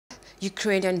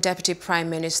Ukrainian Deputy Prime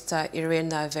Minister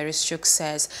Iryna Vereshchuk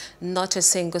says not a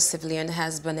single civilian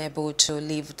has been able to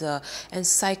leave the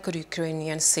encircled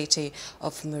Ukrainian city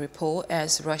of Mariupol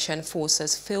as Russian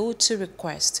forces failed to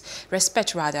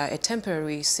respect a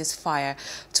temporary ceasefire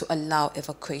to allow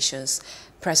evacuations.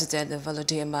 President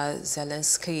Volodymyr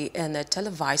Zelenskiy, in a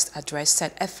televised address,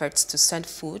 said efforts to send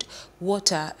food,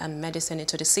 water and medicine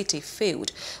into the city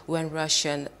failed when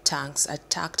Russian tanks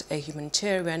attacked a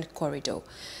humanitarian corridor.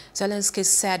 Zelenskiy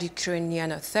said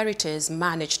Ukrainian authorities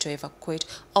managed to evacuate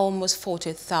almost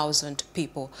 40,000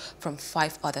 people from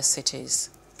 5 other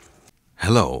cities.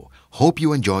 Hello, hope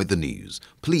you enjoyed the news.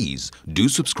 Please do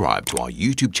subscribe to our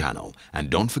YouTube channel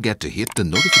and don't forget to hit the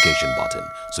notification button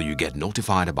so you get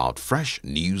notified about fresh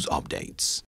news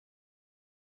updates.